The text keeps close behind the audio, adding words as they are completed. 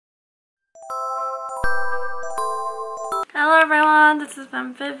Hello everyone, this is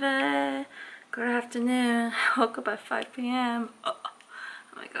Vivid. Good afternoon. I woke up at 5 p.m. Oh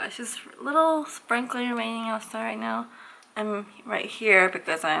my gosh, it's a little sprinkling raining outside right now. I'm right here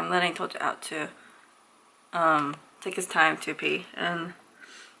because I'm letting Tojo out to take his time to pee and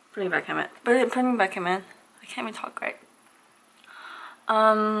putting him back in. I can't even talk right.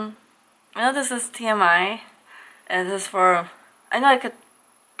 I know this is TMI and this is for, I know I could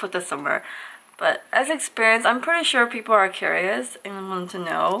put this somewhere, but as experience, I'm pretty sure people are curious and want to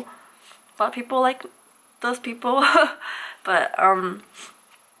know about people like those people. But I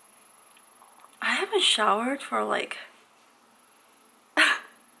haven't showered for like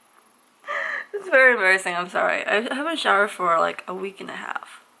it's very embarrassing, I'm sorry. I haven't showered for like a week and a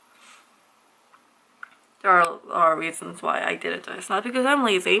half. There are reasons why I did it. It's not because I'm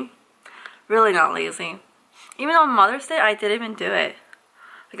lazy. Really not lazy. Even on Mother's Day, I didn't even do it.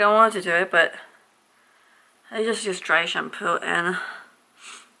 Like, I wanted to do it, but I just used dry shampoo, and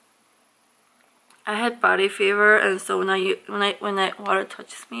I had body fever, and so when that water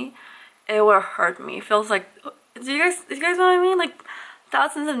touches me, it will hurt me. It feels like, do you guys know what I mean? Like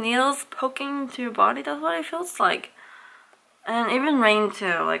thousands of needles poking into your body. That's what it feels like. And even rain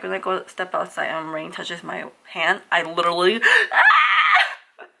too. Like when I go step outside and rain touches my hand, I literally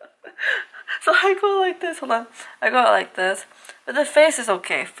so I go like this. Hold on. I go like this. But the face is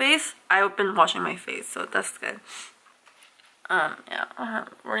okay. Face, I've been washing my face, so that's good. Yeah, I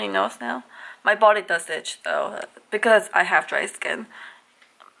have runny nose now. My body does itch though, because I have dry skin.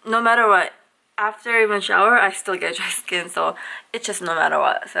 No matter what, after even shower, I still get dry skin, so it's just no matter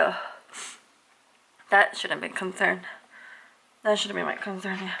what. So that shouldn't be concerned. That shouldn't be my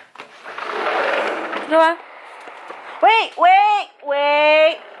concern, yeah. Come on. Wait!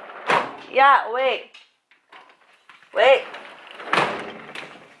 Yeah, wait.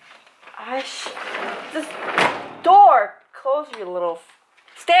 This door! Close, you little...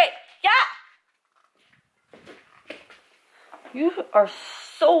 Stay! Yeah! You are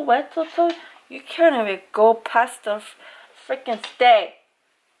so wet, Toto. You can't even go past the freaking stay.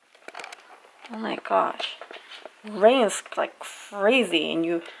 Oh my gosh. Rains like crazy, and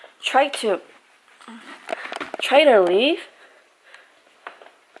you try to leave.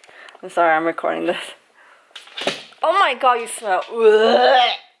 I'm sorry, I'm recording this. Oh my god, you smell.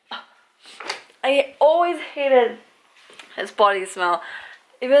 Ugh. I always hated his body smell,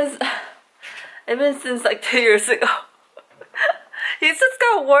 even since like 2 years ago. He's just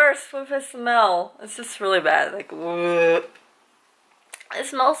got worse with his smell. It's just really bad. Like, ugh. It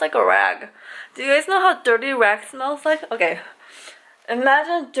smells like a rag. Do you guys know how dirty rag smells like? Okay.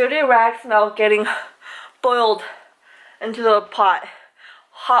 Imagine dirty rag smell getting boiled into the pot.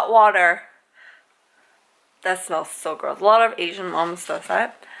 Hot water. That smells so gross. A lot of Asian moms does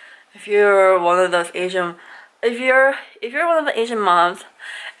that. If you're one of those Asian, if you're one of the Asian moms,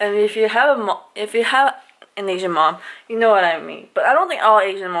 and if you have an Asian mom, you know what I mean. But I don't think all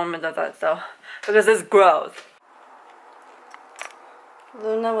Asian moms does that, so, because it's gross.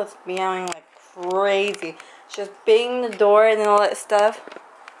 Luna was meowing like crazy. She was banging the door and all that stuff.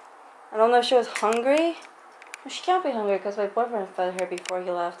 I don't know if she was hungry. She can't be hungry because my boyfriend fed her before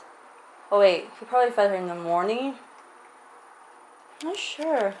he left. Oh wait, he probably fed her in the morning? I'm not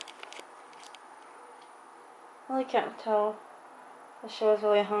sure. I really can't tell if she was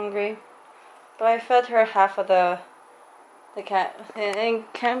really hungry. But I fed her half of the cat. And I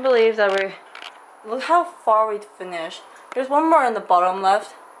can't believe that look how far we'd finished. There's one more in the bottom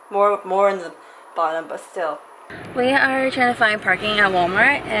left. More in the bottom, but still. We are trying to find parking at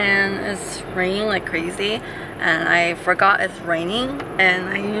Walmart, and it's raining like crazy. And I forgot it's raining, and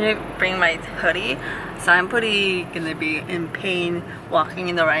I usually bring my hoodie, so I'm pretty gonna be in pain walking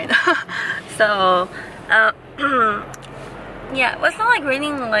in the rain. So, yeah, it's not like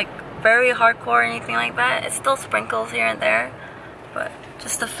raining like very hardcore or anything like that. It still sprinkles here and there, but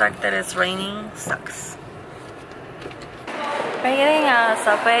just the fact that it's raining sucks. We're getting a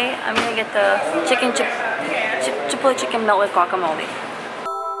Subway. I'm gonna get the Chipotle chicken melt with guacamole.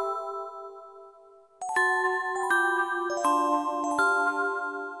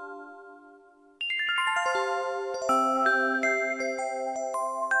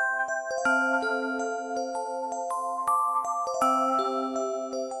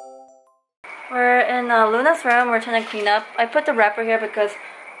 We're in Luna's room. We're trying to clean up. I put the wrapper here because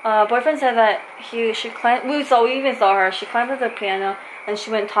boyfriend said that she climbed. We even saw her. She climbed up the piano and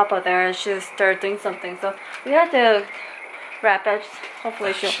she went top of there and she started doing something. So we had to wrap it.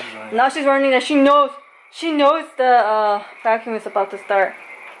 Hopefully she'll. Now she's running. That she knows the vacuum is about to start.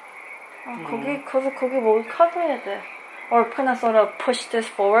 거기 뭐 커버해야 돼. Or kind of sort of push this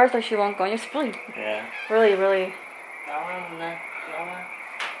forward so she won't go. It's really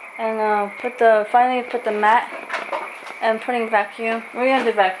And finally put the mat and putting vacuum. We're gonna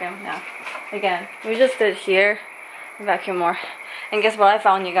do vacuum now. Again, we just did here, vacuum more. And guess what I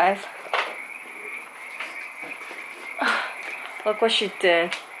found, you guys? Look what she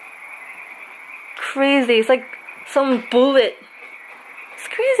did. Crazy, it's like some bullet. It's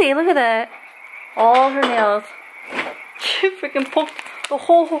crazy, look at that. All her nails. She freaking poked the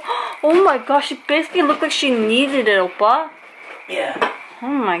whole hole. Oh my gosh, she basically looked like she needed it, oppa. Yeah. Oh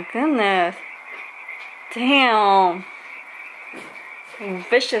my goodness. Damn.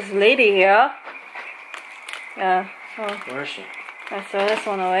 Vicious lady here. Yeah, so. Where is she? Let's throw this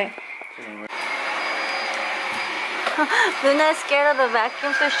one away. Luna is scared of the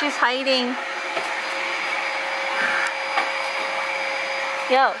vacuum, so she's hiding.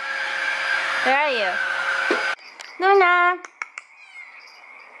 Yo, where are you? Luna!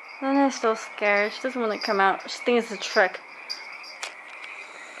 Luna is so scared. She doesn't want to come out. She thinks it's a trick.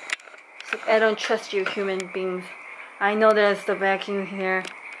 She's like, I don't trust you, human beings. I know there's the vacuum here.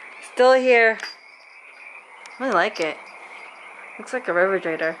 Still here. I really like it. Looks like a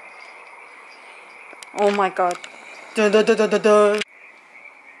refrigerator. Oh my god. Dun, dun, dun, dun, dun, dun.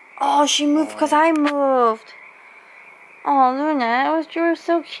 Oh, she moved because I moved. Oh, Luna, you were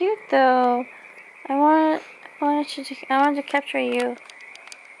so cute though. I wanted to capture you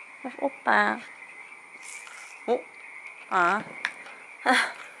with Oppa. Oh,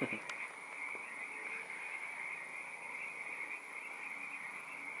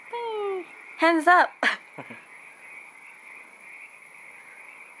 hands up.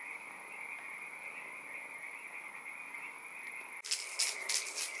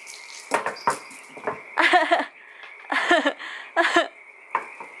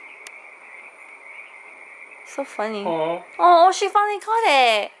 So funny. Aww. Oh, she finally caught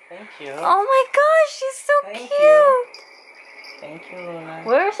it. Thank you. Oh my gosh, she's so Thank cute. you. Thank you, Luna.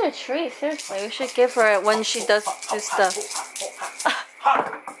 Where's her treat? Seriously, we should give her it when she does this stuff.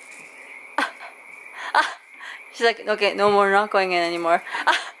 She's like, okay, no more, not going in anymore.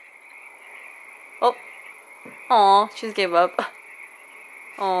 Oh, oh, she gave up.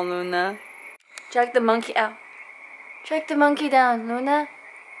 Oh, Luna. Drag the monkey out. Drag the monkey down, Luna.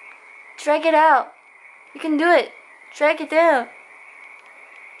 Drag it out. You can do it. Drag it down.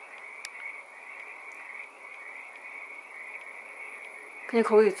 그냥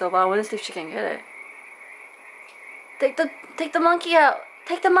거기 있어봐. I want to see if she can get it. Take the monkey out.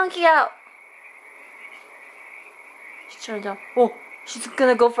 Take the monkey out. She's trying to. Oh, she's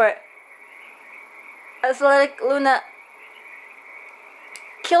gonna go for it. Athletic Luna.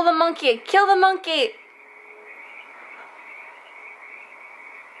 Kill the monkey. Kill the monkey.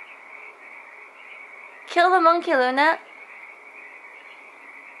 Kill the monkey, Luna.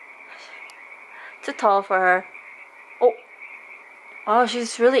 Too tall for her. Oh. Oh,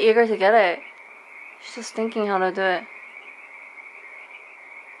 she's really eager to get it. She's just thinking how to do it.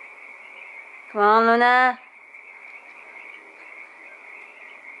 Come on, Luna.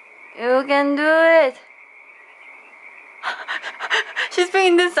 You can do it. She's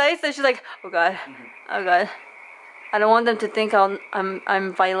being indecisive. She's like, oh god, oh god. I don't want them to think I'm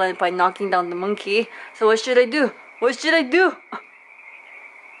violent by knocking down the monkey. So what should I do? What should I do?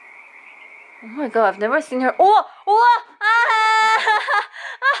 Oh my god, I've never seen her. Oh, oh, ah!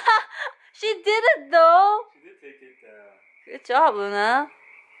 She did it though. She did take it. Good job, Luna.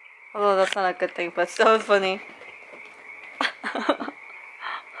 Although that's not a good thing, but still funny.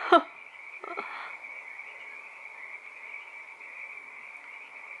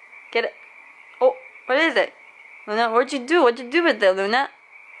 Get it. Oh, what is it? Luna, what'd you do? What'd you do with it, Luna?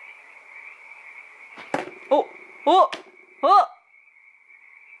 Oh, oh, oh!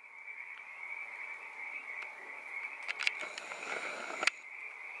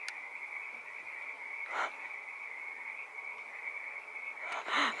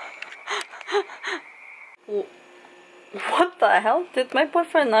 What the hell? Did my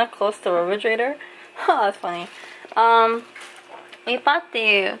boyfriend not close the refrigerator? That's funny. We bought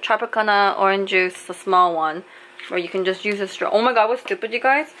the Tropicana orange juice, the small one, where you can just use a straw. Oh my god, what's stupid, you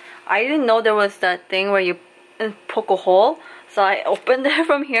guys? I didn't know there was that thing where you poke a hole. So I opened it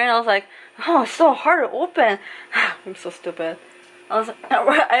from here and I was like, oh, it's so hard to open. I'm so stupid.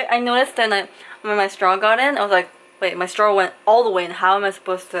 I noticed then when my straw got in, I was like, wait, my straw went all the way in. How am I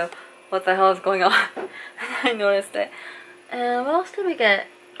supposed to, what the hell is going on? I noticed it. And what else did we get?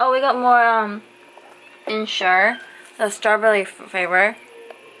 Oh, we got more Ensure, the strawberry flavor.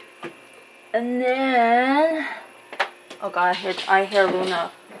 And then, oh god, I hear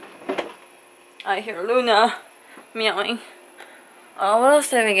Luna. I hear Luna meowing. Oh, what else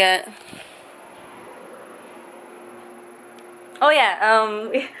did we get? Oh yeah,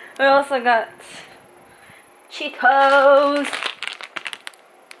 we also got Cheetos.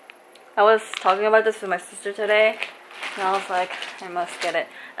 I was talking about this with my sister today, and I was like, I must get it.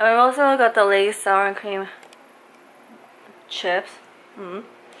 And we also got the Lay's sour and cream chips. I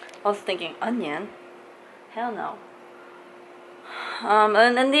was thinking onion. Hell no.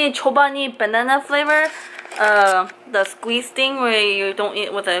 And then the chobani banana flavor, the squeeze thing where you don't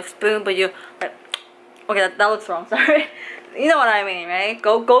eat with a spoon, but you like. Okay, that looks wrong. Sorry. You know what I mean, right?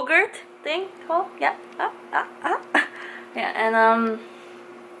 Go-gurt thing. Oh yeah. Yeah, and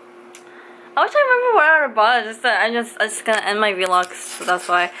I wish I remember where I bought it. I'm just gonna end my vlog, so that's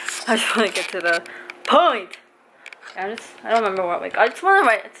why I just want to get to the point. Yeah, I don't remember what we got. I just want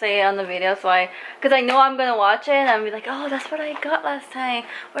to say it on the video, so because I know I'm gonna watch it and I'll be like, oh, that's what I got last time.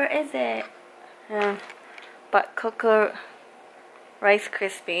 Where is it? But Cocoa Rice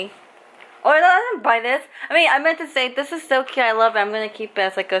Krispie. Oh, I didn't buy this. I mean, I meant to say this is so cute. I love it. I'm gonna keep it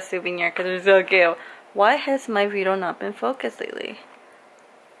as like a souvenir because it's so cute. Why has my video not been focused lately?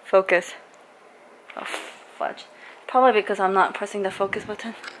 Focus. Oh, fudge. Probably because I'm not pressing the focus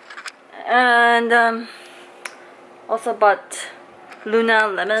button. And also bought Luna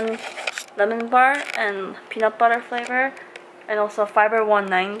lemon bar and peanut butter flavor, and also Fiber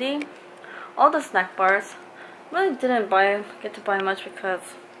 190. All the snack bars. Really didn't get to buy much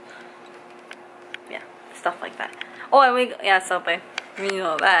because yeah, stuff like that. Oh, and Subway. You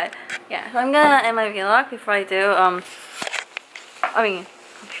know that. Yeah, so I'm gonna end my vlog before I do. I mean,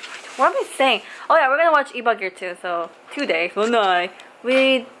 what am I saying? Oh yeah, we're gonna watch E-Bug Gear 2. So today,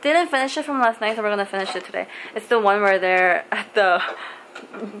 we didn't finish it from last night, so we're gonna finish it today. It's the one where they're at the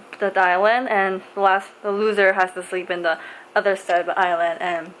island, and the loser has to sleep in the other side of the island.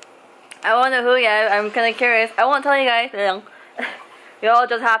 And I wonder who. Yeah, I'm kind of curious. I won't tell you guys. You all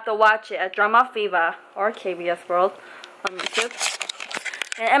just have to watch it at Drama Fever or KBS World on YouTube.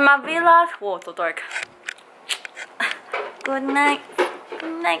 And my vlog. Whoa, it's so dark. Good night.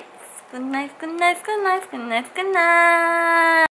 Good night. Good night. Good night. Good night. Good night. Good night.